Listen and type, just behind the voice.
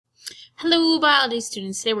Hello, biology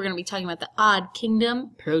students. Today we're going to be talking about the odd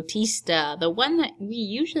kingdom, Protista, the one that we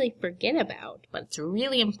usually forget about, but it's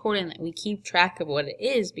really important that we keep track of what it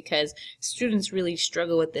is because students really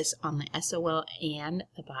struggle with this on the SOL and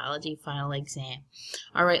the biology final exam.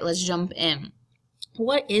 All right, let's jump in.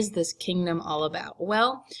 What is this kingdom all about?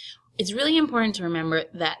 Well, it's really important to remember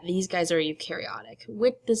that these guys are eukaryotic.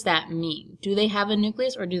 What does that mean? Do they have a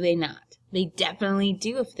nucleus or do they not? They definitely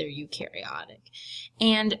do if they're eukaryotic.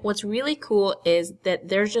 And what's really cool is that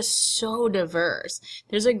they're just so diverse.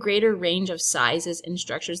 There's a greater range of sizes and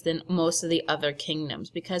structures than most of the other kingdoms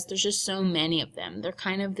because there's just so many of them. They're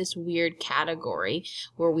kind of this weird category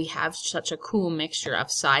where we have such a cool mixture of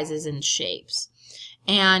sizes and shapes.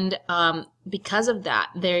 And because of that,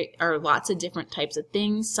 there are lots of different types of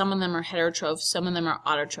things. Some of them are heterotrophs, some of them are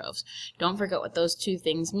autotrophs. Don't forget what those two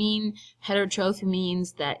things mean. Heterotroph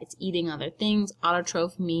means that it's eating other things.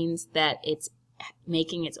 Autotroph means that it's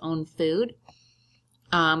making its own food.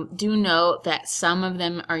 Do know that some of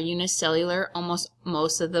them are unicellular, almost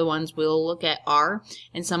most of the ones we'll look at are,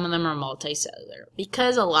 and some of them are multicellular.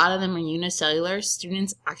 Because a lot of them are unicellular,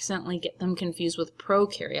 students accidentally get them confused with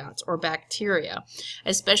prokaryotes or bacteria,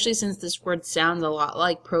 especially since this word sounds a lot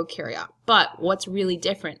like prokaryote. But what's really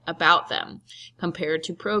different about them compared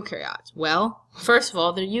to prokaryotes? Well, first of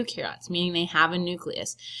all, they're eukaryotes, meaning they have a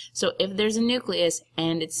nucleus. So if there's a nucleus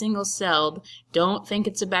and it's single-celled, don't think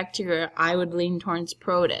it's a bacteria. I would lean towards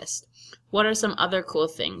protist. What are some other cool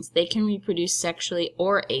things? They can reproduce sexually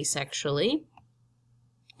or asexually.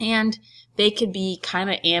 And they could be kind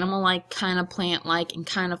of animal-like, kind of plant-like, and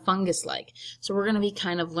kind of fungus-like. So we're going to be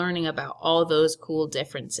kind of learning about all those cool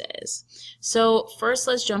differences. So first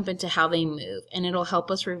let's jump into how they move, and it'll help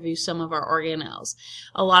us review some of our organelles.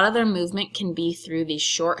 A lot of their movement can be through these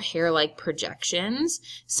short hair-like projections.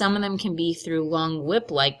 Some of them can be through long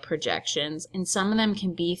whip-like projections, and some of them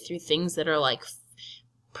can be through things that are like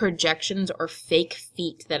projections or fake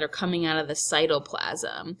feet that are coming out of the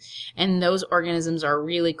cytoplasm. And those organisms are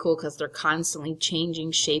really cool because they're constantly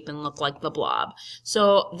changing shape and look like the blob.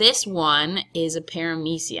 So this one is a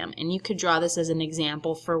paramecium, and you could draw this as an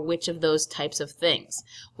example for which of those types of things.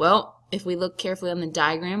 Well, if we look carefully on the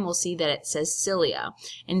diagram, we'll see that it says cilia.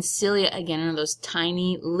 And cilia, again, are those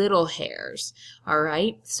tiny little hairs. All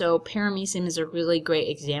right? So paramecium is a really great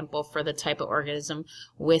example for the type of organism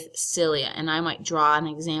with cilia. And I might draw an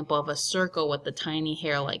example of a circle with the tiny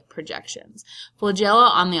hair-like projections.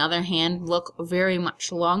 Flagella, on the other hand, look very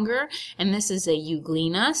much longer. And this is a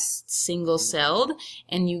euglena, single-celled.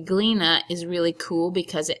 And euglena is really cool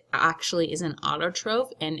because it actually is an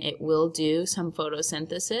autotroph and it will do some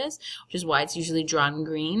photosynthesis, which is why it's usually drawn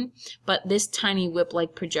green. But this tiny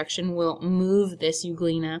whip-like projection will move this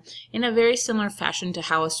euglena in a very similar fashion to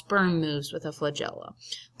how a sperm moves with a flagella.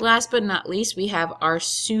 Last but not least, we have our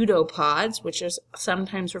pseudopods, which is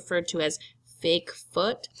sometimes referred to as fake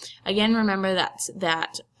foot. Again, remember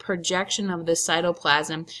that projection of the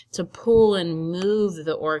cytoplasm to pull and move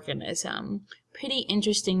the organism. Pretty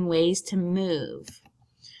interesting ways to move.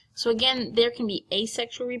 So again, there can be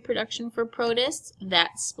asexual reproduction for protists.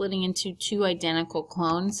 That's splitting into two identical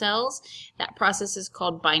clone cells. That process is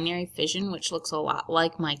called binary fission, which looks a lot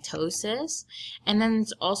like mitosis. And then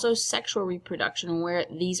it's also sexual reproduction, where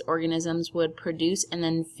these organisms would produce and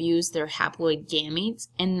then fuse their haploid gametes,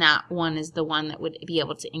 and that one is the one that would be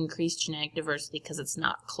able to increase genetic diversity because it's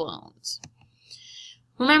not clones.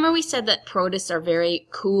 Remember we said that protists are very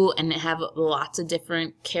cool and have lots of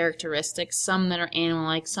different characteristics, some that are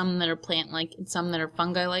animal-like, some that are plant-like, and some that are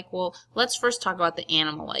fungi-like. Well, let's first talk about the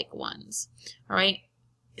animal-like ones. All right?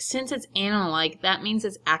 Since it's animal-like, that means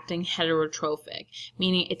it's acting heterotrophic,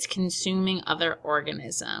 meaning it's consuming other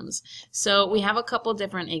organisms. So we have a couple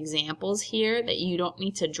different examples here that you don't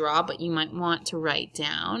need to draw, but you might want to write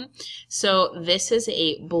down. So this is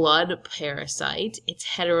a blood parasite. It's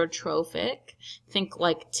heterotrophic. Think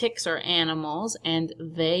like ticks are animals, and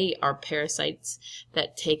they are parasites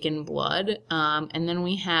that take in blood. And then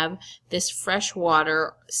we have this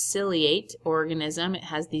freshwater ciliate organism. It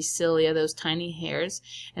has these cilia, those tiny hairs,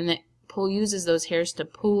 and that uses those hairs to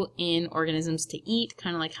pull in organisms to eat,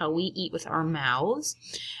 kind of like how we eat with our mouths.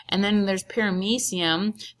 And then there's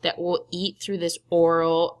paramecium that will eat through this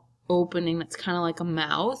oral opening that's kind of like a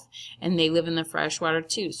mouth, and they live in the freshwater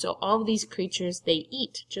too. So all of these creatures, they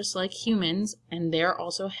eat just like humans, and they're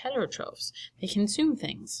also heterotrophs. They consume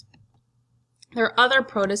things. There are other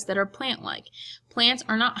protists that are plant-like. Plants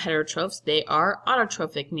are not heterotrophs, they are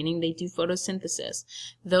autotrophic, meaning they do photosynthesis.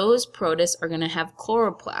 Those protists are going to have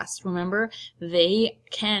chloroplasts. Remember, they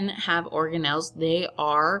can have organelles. They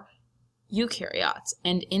are eukaryotes,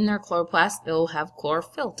 and in their chloroplast they'll have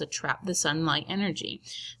chlorophyll to trap the sunlight energy.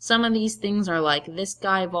 Some of these things are like this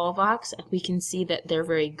guy, Volvox. We can see that they're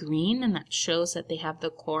very green, and that shows that they have the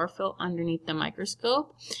chlorophyll underneath the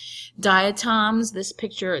microscope. Diatoms, this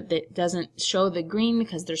picture that doesn't show the green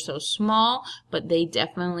because they're so small, but they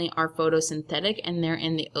definitely are photosynthetic, and they're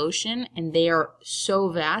in the ocean, and they are so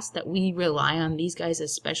vast that we rely on these guys,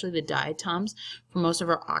 especially the diatoms, for most of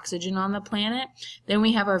our oxygen on the planet. Then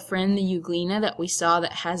we have our friend the euglena that we saw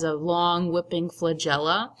that has a long whipping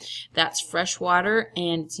flagella. That's freshwater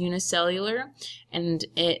and it's unicellular, and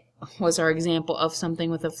it was our example of something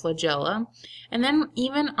with a flagella. And then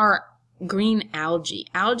even our green algae.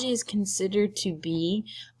 Algae is considered to be,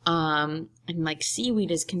 and like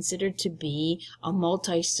seaweed is considered to be a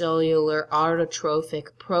multicellular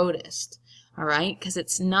autotrophic protist. All right, because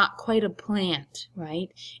it's not quite a plant, right?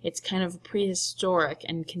 It's kind of prehistoric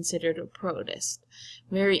and considered a protist.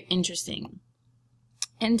 Very interesting.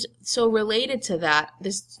 And so related to that,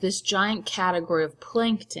 this giant category of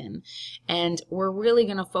plankton, and we're really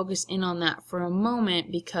going to focus in on that for a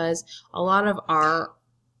moment because a lot of our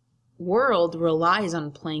world relies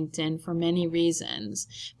on plankton for many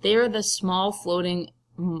reasons. They are the small floating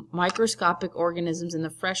microscopic organisms in the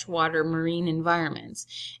freshwater marine environments,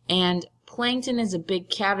 and plankton is a big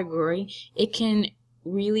category. It can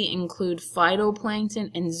really include phytoplankton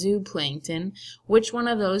and zooplankton. Which one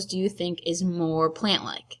of those do you think is more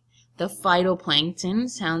plant-like? The phytoplankton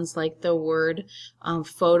sounds like the word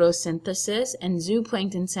photosynthesis, and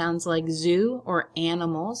zooplankton sounds like zoo or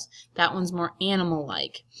animals. That one's more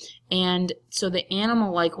animal-like. And so the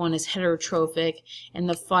animal-like one is heterotrophic, and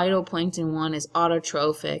the phytoplankton one is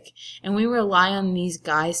autotrophic. And we rely on these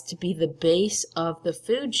guys to be the base of the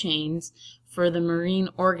food chains for the marine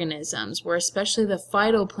organisms, where especially the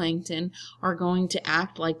phytoplankton are going to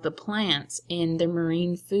act like the plants in the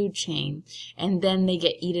marine food chain, and then they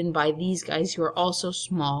get eaten by these guys who are also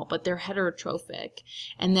small, but they're heterotrophic,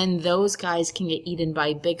 and then those guys can get eaten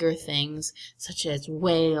by bigger things such as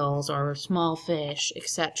whales or small fish,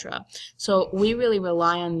 etc. So we really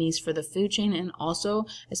rely on these for the food chain, and also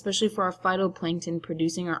especially for our phytoplankton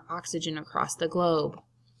producing our oxygen across the globe.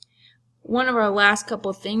 One of our last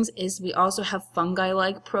couple things is we also have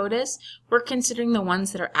fungi-like protists. We're considering the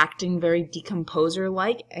ones that are acting very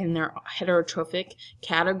decomposer-like in their heterotrophic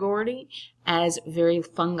category as very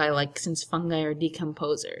fungi-like, since fungi are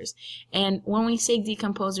decomposers. And when we say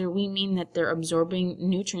decomposer, we mean that they're absorbing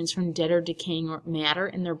nutrients from dead or decaying matter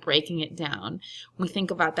and they're breaking it down. We think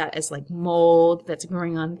about that as like mold that's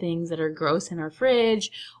growing on things that are gross in our fridge,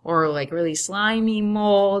 or like really slimy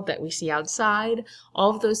mold that we see outside. All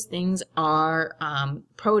of those things are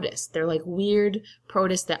protists. They're like weird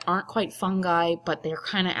protists that aren't quite fungi, but they're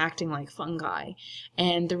kind of acting like fungi.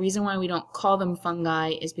 And the reason why we don't call them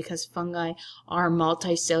fungi is because fungi are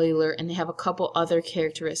multicellular, and they have a couple other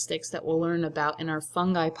characteristics that we'll learn about in our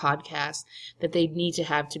fungi podcast that they need to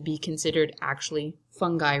have to be considered actually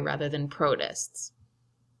fungi rather than protists.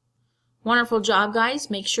 Wonderful job, guys.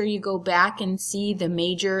 Make sure you go back and see the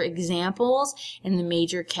major examples and the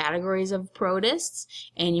major categories of protists,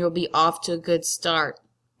 and you'll be off to a good start.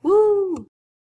 Woo!